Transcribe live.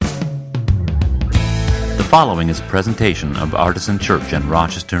following is a presentation of Artisan Church in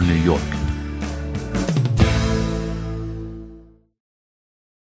Rochester, New York.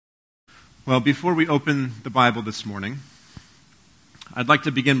 Well, before we open the Bible this morning, I'd like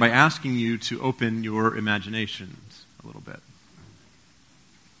to begin by asking you to open your imaginations a little bit.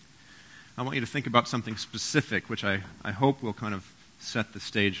 I want you to think about something specific, which I hope will kind of set the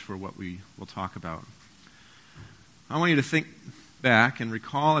stage for what we will talk about. I want you to think back and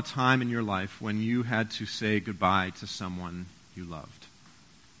recall a time in your life when you had to say goodbye to someone you loved.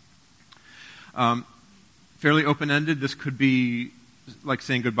 Fairly open-ended. This could be like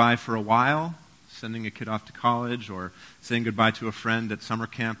saying goodbye for a while, sending a kid off to college, or saying goodbye to a friend at summer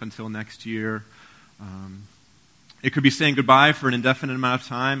camp until next year. It could be saying goodbye for an indefinite amount of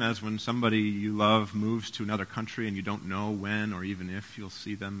time, as when somebody you love moves to another country and you don't know when or even if you'll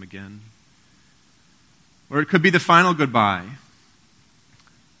see them again. Or it could be the final goodbye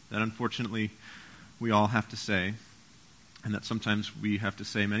that unfortunately we all have to say, and that sometimes we have to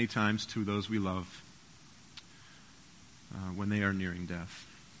say many times to those we love when they are nearing death.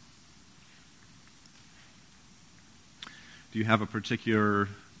 Do you have a particular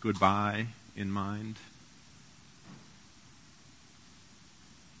goodbye in mind?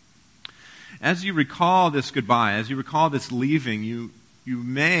 As you recall this goodbye, as you recall this leaving, you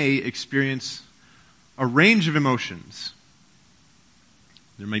may experience a range of emotions.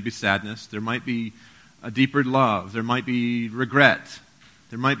 There might be sadness, there might be a deeper love, there might be regret,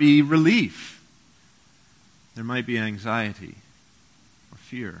 there might be relief, there might be anxiety or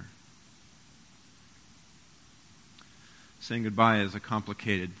fear. Saying goodbye is a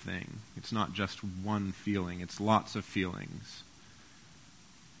complicated thing. It's not just one feeling, it's lots of feelings.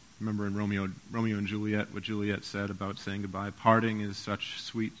 Remember in Romeo and Juliet, what Juliet said about saying goodbye? Parting is such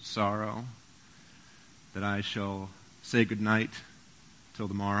sweet sorrow that I shall say goodnight till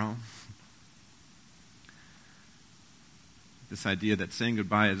tomorrow. This idea that saying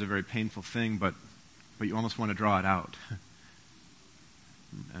goodbye is a very painful thing, but you almost want to draw it out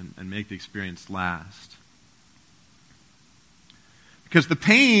and make the experience last. Because the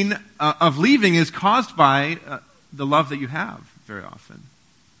pain of leaving is caused by the love that you have very often.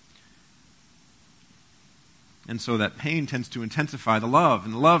 And so that pain tends to intensify the love,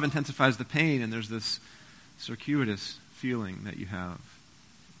 and the love intensifies the pain, and there's this circuitous feeling that you have.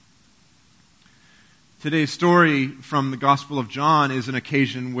 Today's story from the Gospel of John is an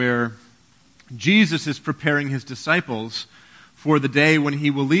occasion where Jesus is preparing his disciples for the day when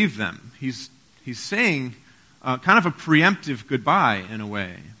he will leave them. He's saying kind of a preemptive goodbye in a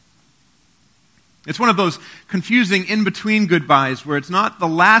way. It's one of those confusing in-between goodbyes where it's not the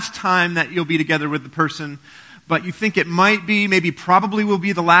last time that you'll be together with the person, but you think it might be, maybe probably will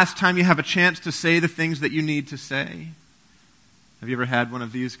be the last time you have a chance to say the things that you need to say. Have you ever had one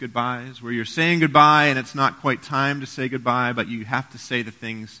of these goodbyes where you're saying goodbye and it's not quite time to say goodbye, but you have to say the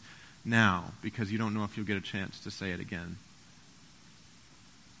things now because you don't know if you'll get a chance to say it again?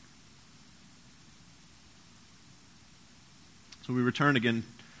 So we return again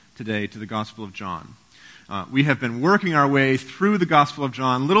today to the Gospel of John. We have been working our way through the Gospel of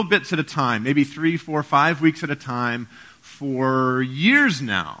John little bits at a time, maybe 3, 4, 5 weeks at a time for years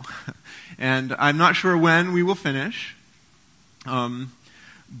now. And I'm not sure when we will finish,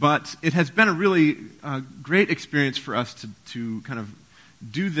 but it has been a really great experience for us to kind of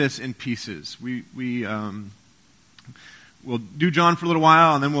do this in pieces. We'll do John for a little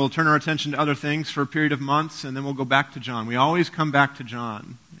while, and then we'll turn our attention to other things for a period of months, and then we'll go back to John. We always come back to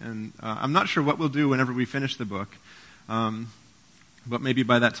John. And I'm not sure what we'll do whenever we finish the book. But maybe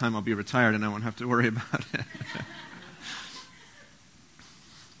by that time I'll be retired and I won't have to worry about it.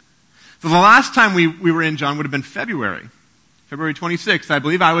 So the last time we were in John would have been February 26th. I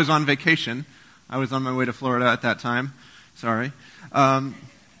believe I was on vacation. I was on my way to Florida at that time. Sorry. And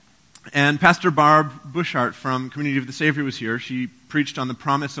Pastor Barb Bushart from Community of the Savior was here. She preached on the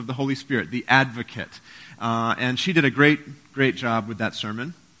promise of the Holy Spirit, the advocate. And she did a great job with that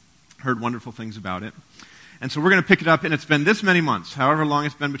sermon. Heard wonderful things about it. And so we're going to pick it up, and it's been this many months, however long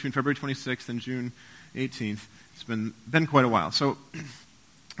it's been between February 26th and June 18th. It's been quite a while. So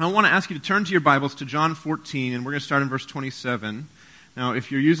I want to ask you to turn to your Bibles to John 14, and we're going to start in verse 27. Now,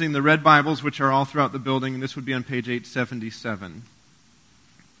 if you're using the red Bibles, which are all throughout the building, this would be on page 877.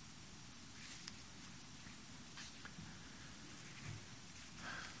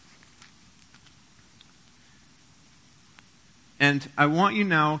 And I want you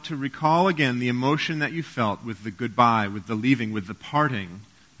now to recall again the emotion that you felt with the goodbye, with the leaving, with the parting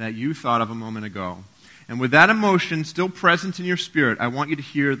that you thought of a moment ago. And with that emotion still present in your spirit, I want you to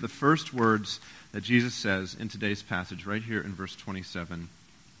hear the first words that Jesus says in today's passage, right here in verse 27.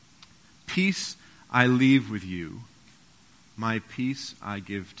 Peace I leave with you. My peace I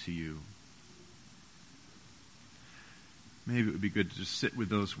give to you. Maybe it would be good to just sit with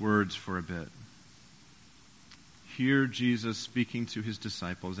those words for a bit. Hear Jesus speaking to his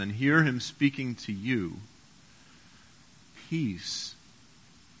disciples and hear him speaking to you. Peace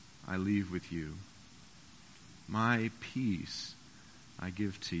I leave with you. My peace I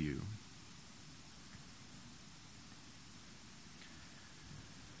give to you.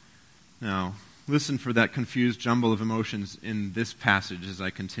 Now, listen for that confused jumble of emotions in this passage as I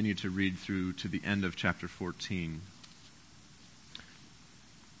continue to read through to the end of chapter 14.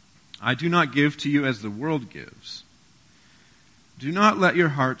 I do not give to you as the world gives. Do not let your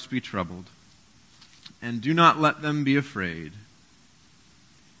hearts be troubled, and do not let them be afraid.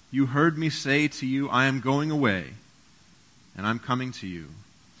 You heard me say to you, I am going away, and I'm coming to you.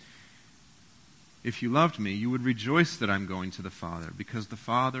 If you loved me, you would rejoice that I'm going to the Father, because the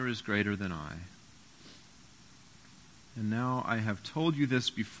Father is greater than I. And now I have told you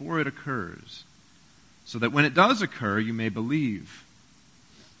this before it occurs, so that when it does occur, you may believe.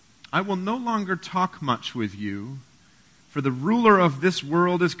 I will no longer talk much with you, for the ruler of this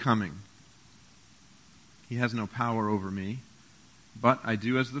world is coming. He has no power over me, but I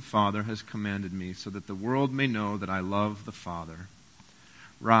do as the Father has commanded me, so that the world may know that I love the Father.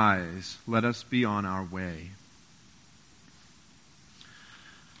 Rise, let us be on our way.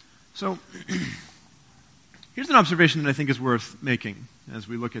 So, here's an observation that I think is worth making as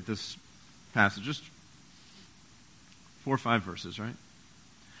we look at this passage. Just 4 or 5 verses, right?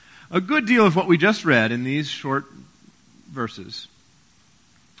 A good deal of what we just read in these short verses,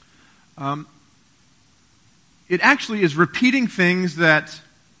 it actually is repeating things that,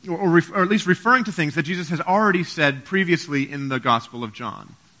 or at least referring to things that Jesus has already said previously in the Gospel of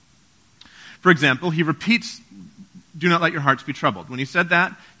John. For example, he repeats, do not let your hearts be troubled. When he said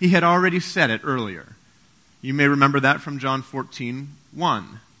that, he had already said it earlier. You may remember that from John 14:1.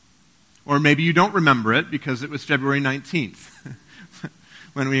 Or maybe you don't remember it because it was February 19th.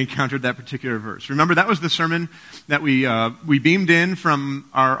 When we encountered that particular verse. Remember, that was the sermon that we beamed in from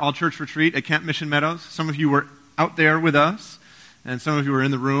our all-church retreat at Camp Mission Meadows. Some of you were out there with us, and some of you were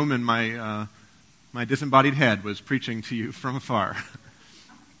in the room, and my disembodied head was preaching to you from afar.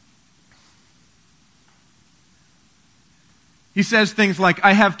 He says things like,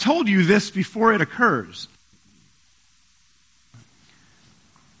 I have told you this before it occurs.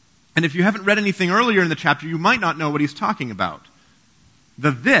 And if you haven't read anything earlier in the chapter, you might not know what he's talking about.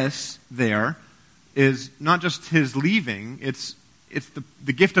 The this there is not just his leaving, it's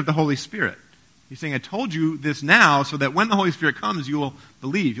the gift of the Holy Spirit. He's saying, I told you this now so that when the Holy Spirit comes, you will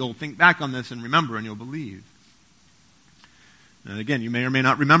believe. You'll think back on this and remember, and you'll believe. And again, you may or may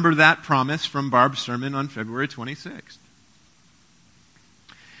not remember that promise from Barb's sermon on February 26th.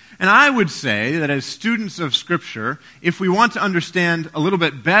 And I would say that as students of Scripture, if we want to understand a little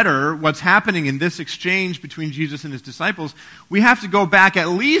bit better what's happening in this exchange between Jesus and his disciples, we have to go back at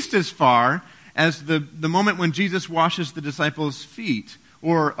least as far as the moment when Jesus washes the disciples' feet,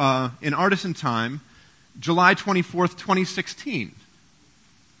 or in Artisan time, July 24th, 2016.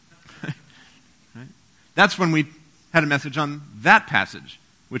 Right? That's when we had a message on that passage,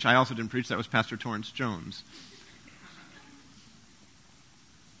 which I also didn't preach. That was Pastor Torrance Jones.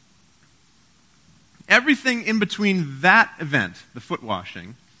 Everything in between that event, the foot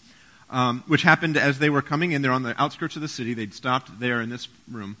washing, which happened as they were coming in, they're on the outskirts of the city, they'd stopped there in this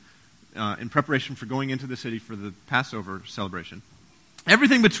room in preparation for going into the city for the Passover celebration.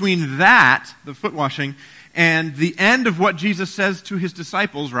 Everything between that, the foot washing, and the end of what Jesus says to his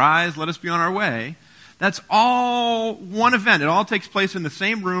disciples, rise, let us be on our way, that's all one event. It all takes place in the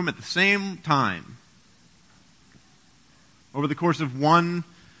same room at the same time. Over the course of one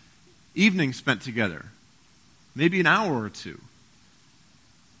evening spent together, maybe an hour or two.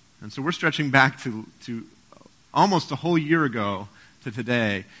 And so we're stretching back to almost a whole year ago to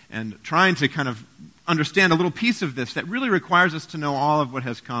today and trying to kind of understand a little piece of this that really requires us to know all of what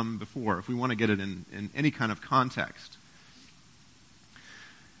has come before if we want to get it in any kind of context.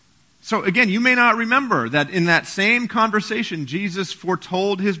 So again, you may not remember that in that same conversation, Jesus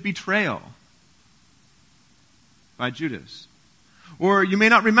foretold his betrayal by Judas. Or you may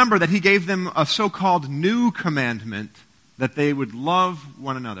not remember that he gave them a so-called new commandment that they would love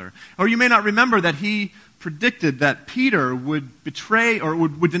one another. Or you may not remember that he predicted that Peter would betray or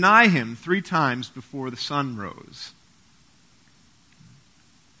would deny him 3 times before the sun rose.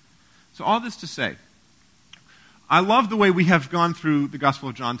 So all this to say, I love the way we have gone through the Gospel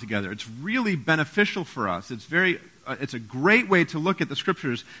of John together. It's really beneficial for us. It's a great way to look at the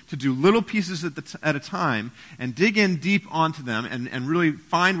Scriptures, to do little pieces at a time and dig in deep onto them and really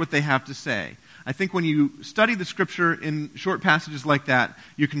find what they have to say. I think when you study the Scripture in short passages like that,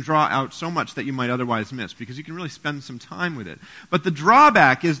 you can draw out so much that you might otherwise miss, because you can really spend some time with it. But the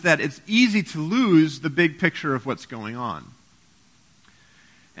drawback is that it's easy to lose the big picture of what's going on.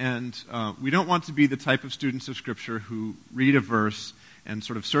 And we don't want to be the type of students of Scripture who read a verse and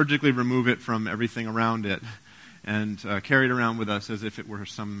sort of surgically remove it from everything around it and carry it around with us as if it were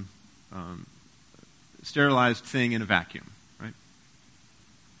some sterilized thing in a vacuum, right?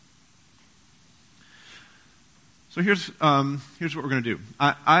 So here's what we're going to do.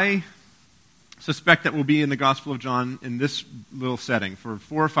 I suspect that we'll be in the Gospel of John in this little setting for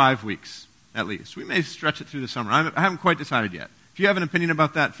 4 or 5 weeks, at least. We may stretch it through the summer. I haven't quite decided yet. If you have an opinion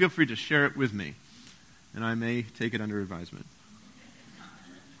about that, feel free to share it with me, and I may take it under advisement.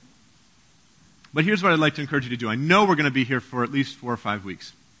 But here's what I'd like to encourage you to do. I know we're going to be here for at least 4 or 5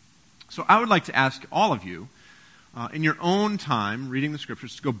 weeks. So I would like to ask all of you, in your own time, reading the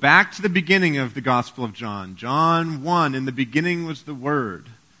Scriptures, to go back to the beginning of the Gospel of John. John 1, in the beginning was the Word.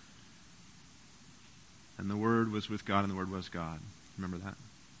 And the Word was with God, and the Word was God. Remember that?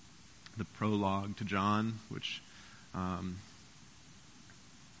 The prologue to John, which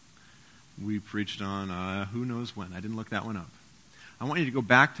we preached on who knows when. I didn't look that one up. I want you to go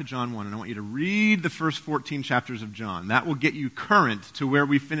back to John 1, and I want you to read the first 14 chapters of John. That will get you current to where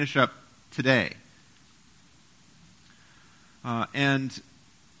we finish up today. And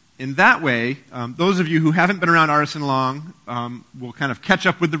in that way, those of you who haven't been around Artisan long will kind of catch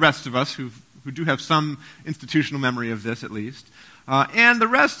up with the rest of us who do have some institutional memory of this at least. And the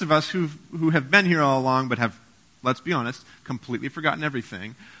rest of us who have been here all along but have, let's be honest, completely forgotten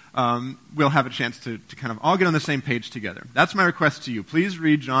everything, we'll have a chance to kind of all get on the same page together. That's my request to you. Please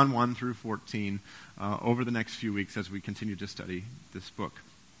read John 1 through 14 over the next few weeks as we continue to study this book.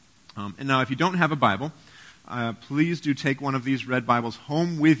 And now, if you don't have a Bible, please do take one of these red Bibles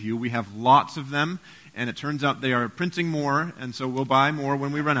home with you. We have lots of them, and it turns out they are printing more, and so we'll buy more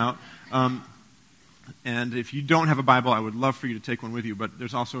when we run out. And if you don't have a Bible, I would love for you to take one with you, but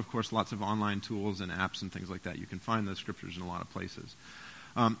there's also, of course, lots of online tools and apps and things like that. You can find the Scriptures in a lot of places.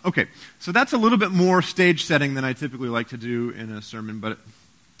 Okay, so that's a little bit more stage setting than I typically like to do in a sermon, but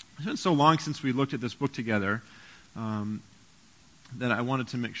it's been so long since we looked at this book together that I wanted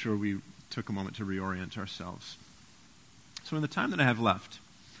to make sure we took a moment to reorient ourselves. So in the time that I have left,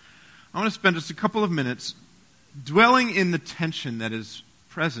 I want to spend just a couple of minutes dwelling in the tension that is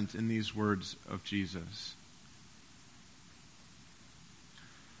present in these words of Jesus.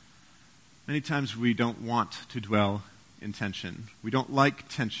 Many times we don't want to dwell in tension. We don't like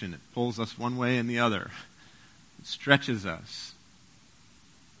tension. It pulls us one way and the other. It stretches us.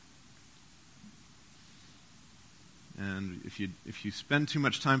 And if you spend too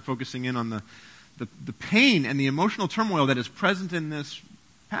much time focusing in on the pain and the emotional turmoil that is present in this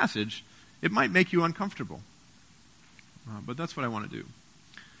passage, it might make you uncomfortable. But that's what I want to do.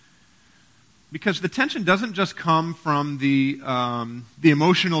 Because the tension doesn't just come from the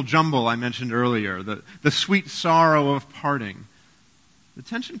emotional jumble I mentioned earlier, the sweet sorrow of parting. The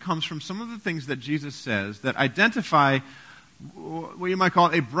tension comes from some of the things that Jesus says that identify what you might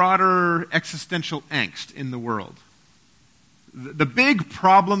call a broader existential angst in the world. The big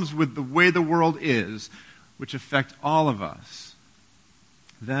problems with the way the world is, which affect all of us,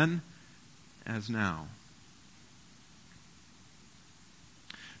 then as now.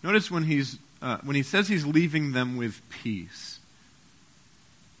 Notice when he says he's leaving them with peace,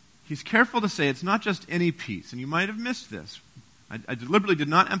 he's careful to say it's not just any peace, and you might have missed this. I deliberately did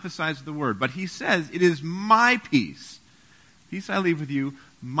not emphasize the word, but he says, it is my peace. Peace I leave with you,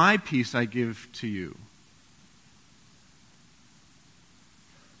 my peace I give to you.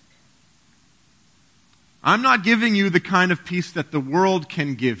 I'm not giving you the kind of peace that the world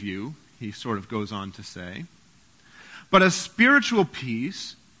can give you, he sort of goes on to say, but a spiritual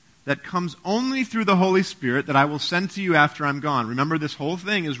peace that comes only through the Holy Spirit that I will send to you after I'm gone. Remember, this whole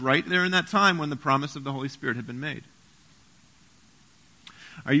thing is right there in that time when the promise of the Holy Spirit had been made.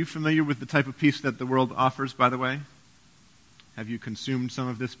 Are you familiar with the type of peace that the world offers, by the way? Have you consumed some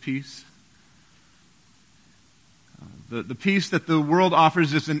of this peace? The peace that the world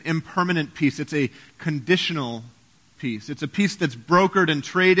offers is an impermanent peace. It's a conditional peace. It's a peace that's brokered and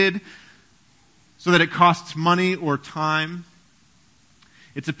traded so that it costs money or time.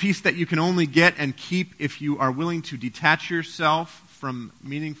 It's a peace that you can only get and keep if you are willing to detach yourself from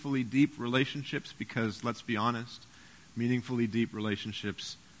meaningfully deep relationships, because, let's be honest, meaningfully deep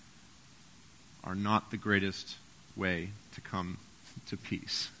relationships are not the greatest way to come to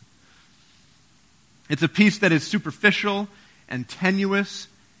peace. It's a peace that is superficial and tenuous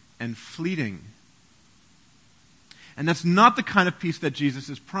and fleeting. And that's not the kind of peace that Jesus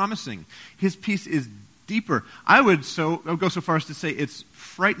is promising. His peace is deeper. I would go so far as to say it's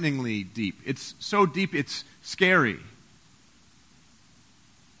frighteningly deep. It's so deep it's scary.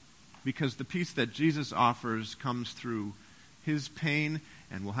 Because the peace that Jesus offers comes through his pain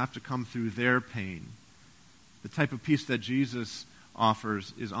and will have to come through their pain. The type of peace that Jesus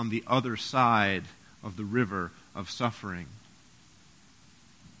offers is on the other side of the river of suffering.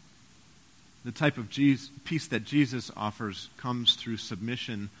 The type of peace that Jesus offers comes through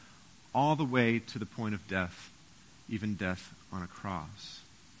submission all the way to the point of death, even death on a cross.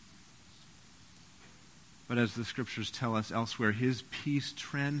 But as the scriptures tell us elsewhere, his peace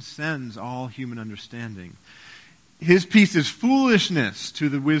transcends all human understanding. His peace is foolishness to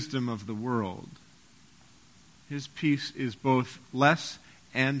the wisdom of the world. His peace is both less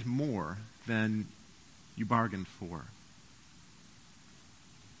and more than you bargained for.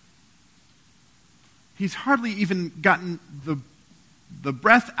 He's hardly even gotten the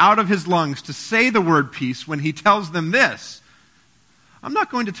breath out of his lungs to say the word peace when he tells them this. I'm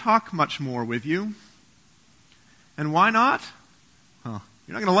not going to talk much more with you. And why not? Well,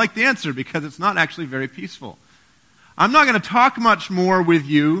 you're not going to like the answer because it's not actually very peaceful. I'm not going to talk much more with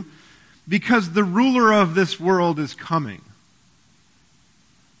you because the ruler of this world is coming.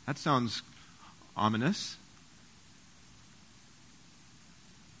 That sounds ominous.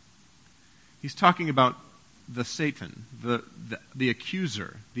 He's talking about the Satan, the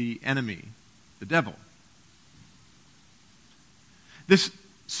accuser, the enemy, the devil. This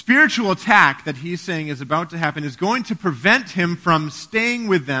spiritual attack that he's saying is about to happen is going to prevent him from staying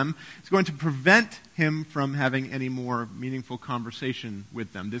with them. It's going to prevent him from having any more meaningful conversation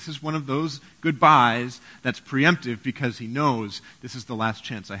with them. This is one of those goodbyes that's preemptive because he knows this is the last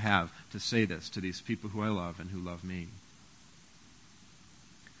chance I have to say this to these people who I love and who love me.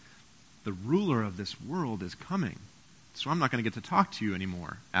 The ruler of this world is coming, so I'm not going to get to talk to you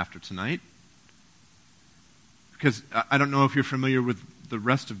anymore after tonight. Because I don't know if you're familiar with the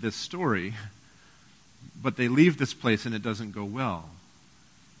rest of this story, but they leave this place and it doesn't go well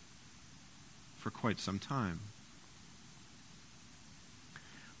for quite some time.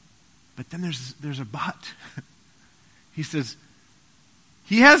 But then there's a but. He says,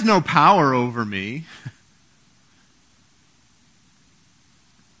 he has no power over me.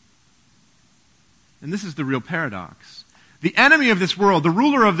 And this is the real paradox. The enemy of this world, the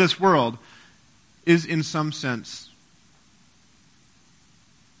ruler of this world, is in some sense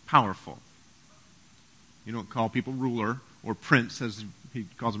powerful. You don't call people ruler or prince, as he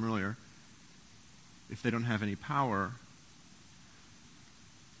calls them earlier, if they don't have any power.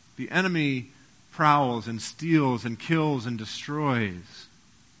 The enemy prowls and steals and kills and destroys.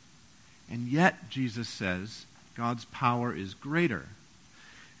 And yet, Jesus says, God's power is greater.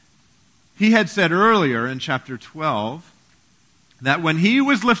 He had said earlier in chapter 12 that when he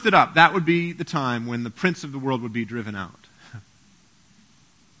was lifted up, that would be the time when the prince of the world would be driven out.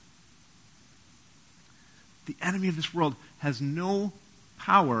 The enemy of this world has no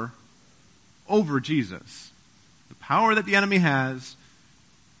power over Jesus. The power that the enemy has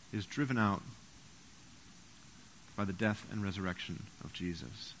is driven out by the death and resurrection of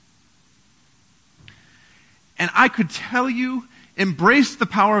Jesus. And I could tell you, embrace the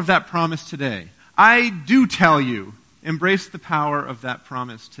power of that promise today. I do tell you, embrace the power of that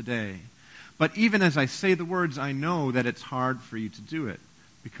promise today. But even as I say the words, I know that it's hard for you to do it,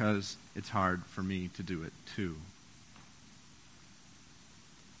 because it's hard for me to do it too.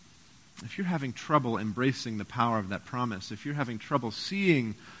 If you're having trouble embracing the power of that promise, if you're having trouble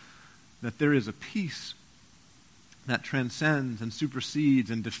seeing that there is a peace that transcends and supersedes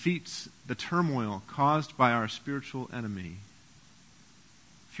and defeats the turmoil caused by our spiritual enemy,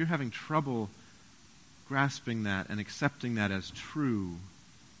 if you're having trouble grasping that and accepting that as true,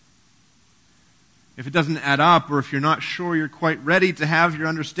 if it doesn't add up, or if you're not sure you're quite ready to have your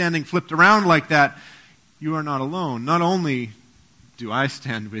understanding flipped around like that, you are not alone. Not only do I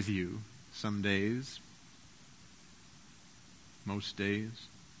stand with you some days, most days,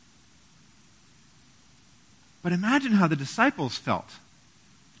 but imagine how the disciples felt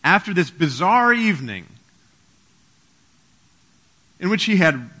after this bizarre evening in which he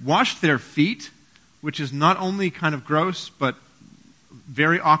had washed their feet, which is not only kind of gross, but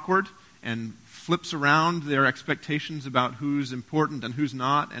very awkward and flips around their expectations about who's important and who's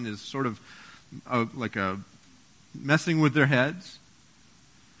not, and is sort of like a messing with their heads.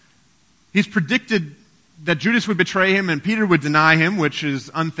 He's predicted that Judas would betray him and Peter would deny him, which is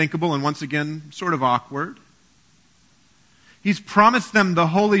unthinkable and once again sort of awkward. He's promised them the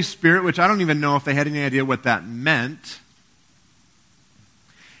Holy Spirit, which I don't even know if they had any idea what that meant.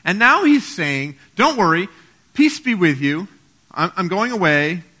 And now he's saying, don't worry, peace be with you. I'm going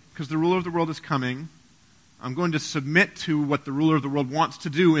away because the ruler of the world is coming. I'm going to submit to what the ruler of the world wants to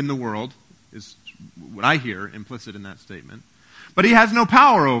do in the world, is what I hear implicit in that statement. But he has no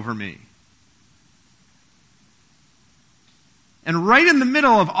power over me. And right in the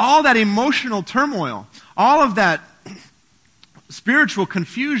middle of all that emotional turmoil, all of that spiritual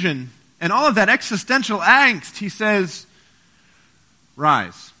confusion, and all of that existential angst, he says,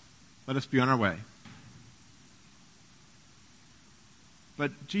 rise, let us be on our way.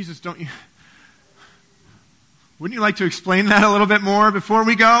 But Jesus, wouldn't you like to explain that a little bit more before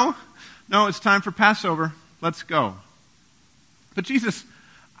we go? No, it's time for Passover. Let's go. But Jesus,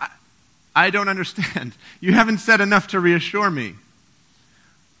 I don't understand. You haven't said enough to reassure me.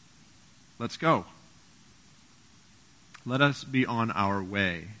 Let's go. Let us be on our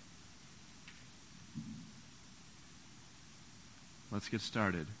way. Let's get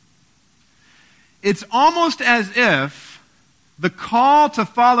started. It's almost as if the call to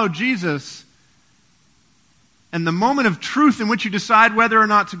follow Jesus and the moment of truth in which you decide whether or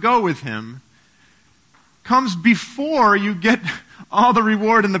not to go with him comes before you get all the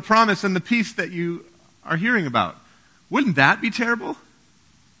reward and the promise and the peace that you are hearing about. Wouldn't that be terrible?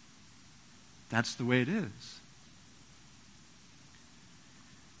 That's the way it is.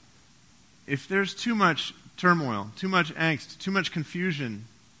 If there's too much turmoil, too much angst, too much confusion,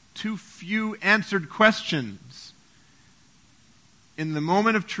 too few answered questions, in the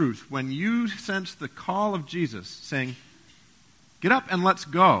moment of truth, when you sense the call of Jesus saying, get up and let's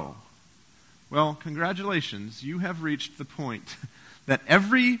go, well, congratulations, you have reached the point that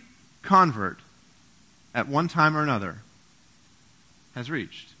every convert at one time or another has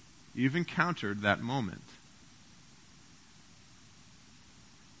reached. You've encountered that moment.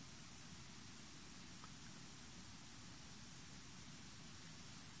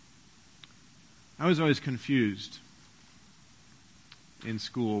 I was always confused in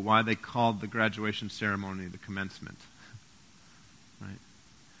school why they called the graduation ceremony the commencement. Right?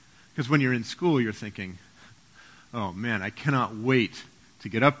 Because when you're in school, you're thinking, oh man, I cannot wait to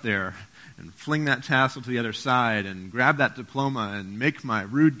get up there and fling that tassel to the other side and grab that diploma and make my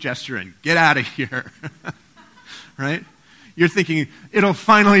rude gesture and get out of here. Right? You're thinking, it'll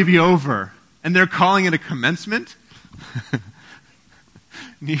finally be over. And they're calling it a commencement?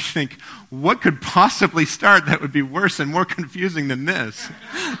 And you think, what could possibly start that would be worse and more confusing than this?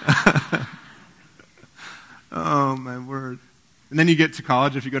 Oh, my word. And then you get to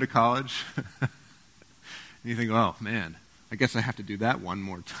college, if you go to college, and you think, oh, man, I guess I have to do that one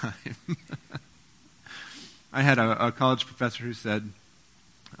more time. I had a college professor who said,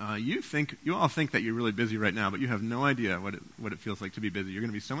 you all think that you're really busy right now, but you have no idea what it feels like to be busy. You're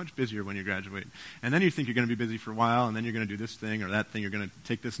going to be so much busier when you graduate. And then you think you're going to be busy for a while, and then you're going to do this thing or that thing. You're going to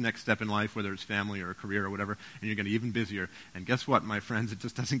take this next step in life, whether it's family or a career or whatever, and you're going to be even busier. And guess what, my friends? It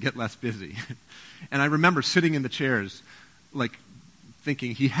just doesn't get less busy. And I remember sitting in the chairs, like,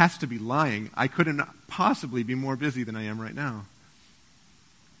 thinking, he has to be lying. I couldn't possibly be more busy than I am right now.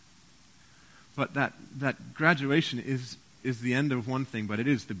 But that graduation is the end of one thing, but it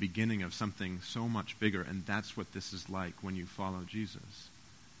is the beginning of something so much bigger, and that's what this is like when you follow Jesus.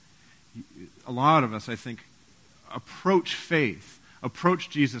 A lot of us, I think, approach faith, approach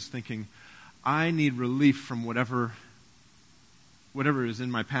Jesus thinking, I need relief from whatever is in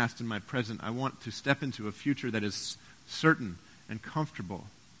my past and my present. I want to step into a future that is certain and comfortable.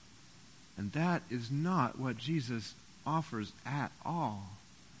 And that is not what Jesus offers at all.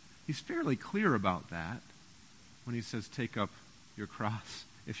 He's fairly clear about that when he says, take up your cross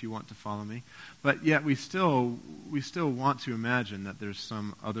if you want to follow me. But yet we still want to imagine that there's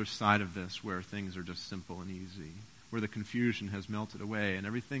some other side of this where things are just simple and easy, where the confusion has melted away and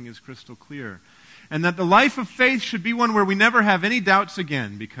everything is crystal clear. And that the life of faith should be one where we never have any doubts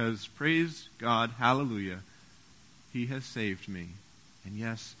again, because, praise God, hallelujah, he has saved me. And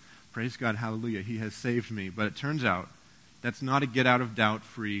yes, praise God, hallelujah, he has saved me. But it turns out that's not a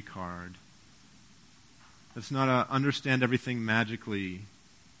get-out-of-doubt-free card. That's not a understand everything magically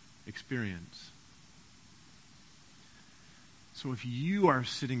experience. So if you are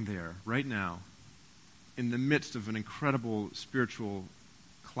sitting there right now in the midst of an incredible spiritual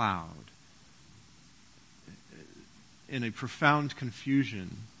cloud, in a profound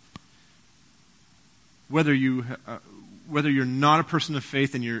confusion, whether you're not a person of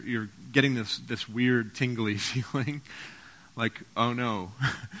faith and you're getting this weird tingly feeling, like, oh no,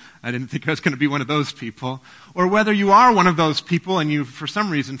 I didn't think I was going to be one of those people. Or whether you are one of those people and you, for some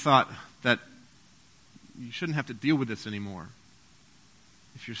reason, thought that you shouldn't have to deal with this anymore.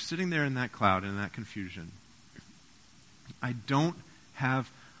 If you're sitting there in that cloud, in that confusion, I don't have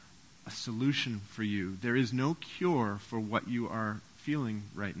a a solution for you. There is no cure for what you are feeling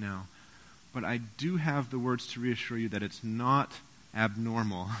right now. But I do have the words to reassure you that it's not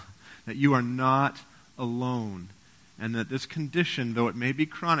abnormal, that you are not alone, and that this condition, though it may be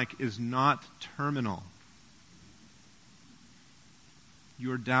chronic, is not terminal.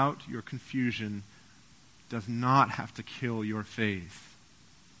 Your doubt, your confusion does not have to kill your faith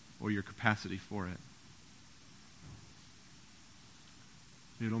or your capacity for it.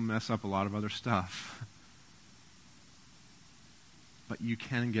 It'll mess up a lot of other stuff. But you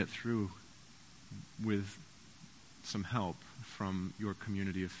can get through with some help from your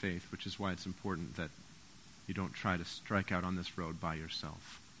community of faith, which is why it's important that you don't try to strike out on this road by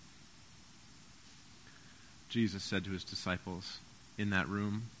yourself. Jesus said to his disciples in that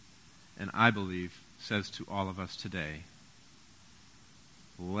room, and I believe says to all of us today,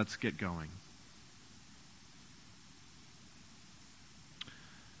 let's get going.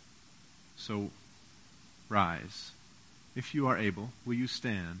 So, rise. If you are able, will you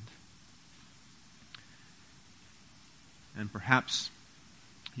stand? And perhaps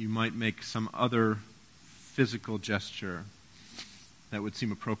you might make some other physical gesture that would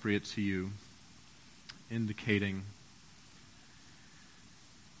seem appropriate to you, indicating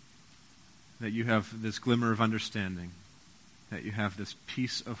that you have this glimmer of understanding, that you have this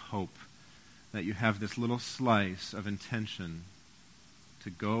piece of hope, that you have this little slice of intention to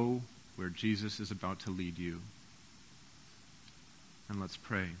go where Jesus is about to lead you. And let's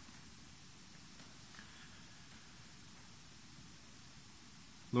pray.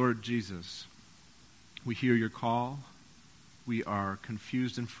 Lord Jesus, we hear your call. We are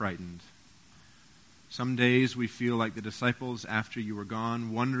confused and frightened. Some days we feel like the disciples after you were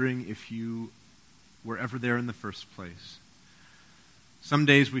gone, wondering if you were ever there in the first place. Some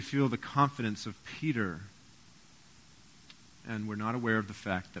days we feel the confidence of Peter, and we're not aware of the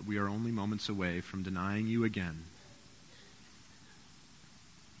fact that we are only moments away from denying you again.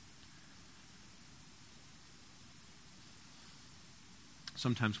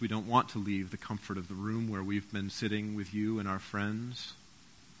 Sometimes we don't want to leave the comfort of the room where we've been sitting with you and our friends.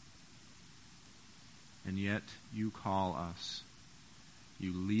 And yet you call us.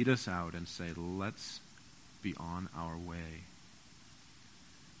 You lead us out and say, let's be on our way.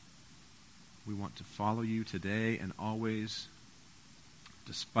 We want to follow you today and always,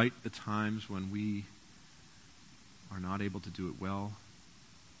 despite the times when we are not able to do it well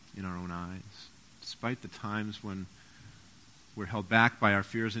in our own eyes, despite the times when we're held back by our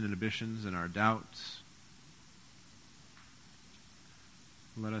fears and inhibitions and our doubts.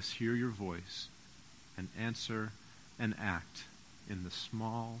 Let us hear your voice and answer and act in the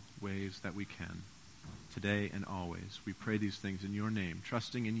small ways that we can, today and always. We pray these things in your name,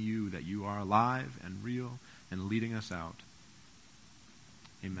 trusting in you that you are alive and real and leading us out.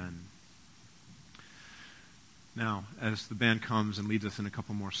 Amen. Now, as the band comes and leads us in a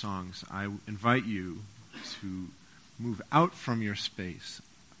couple more songs, I invite you to move out from your space,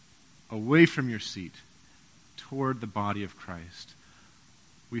 away from your seat, toward the body of Christ.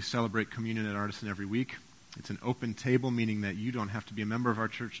 We celebrate communion at Artisan every week. It's an open table, meaning that you don't have to be a member of our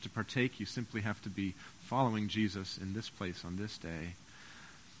church to partake. You simply have to be following Jesus in this place on this day.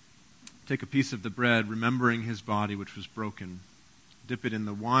 Take a piece of the bread, remembering his body which was broken. Dip it in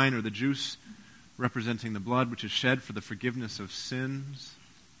the wine or the juice, representing the blood which is shed for the forgiveness of sins.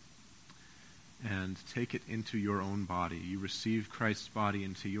 And take it into your own body. You receive Christ's body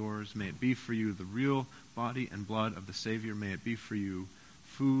into yours. May it be for you the real body and blood of the Savior. May it be for you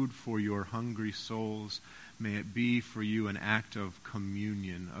food for your hungry souls. May it be for you an act of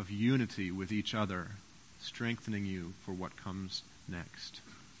communion, of unity with each other, strengthening you for what comes next.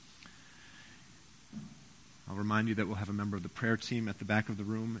 I'll remind you that we'll have a member of the prayer team at the back of the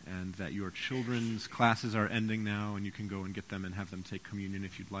room, and that your children's classes are ending now, and you can go and get them and have them take communion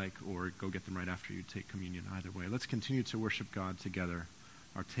if you'd like, or go get them right after you take communion. Either way, let's continue to worship God together.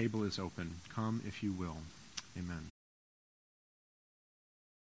 Our table is open. Come if you will. Amen.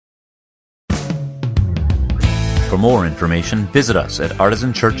 For more information, visit us at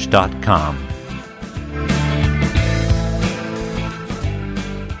artisanchurch.com.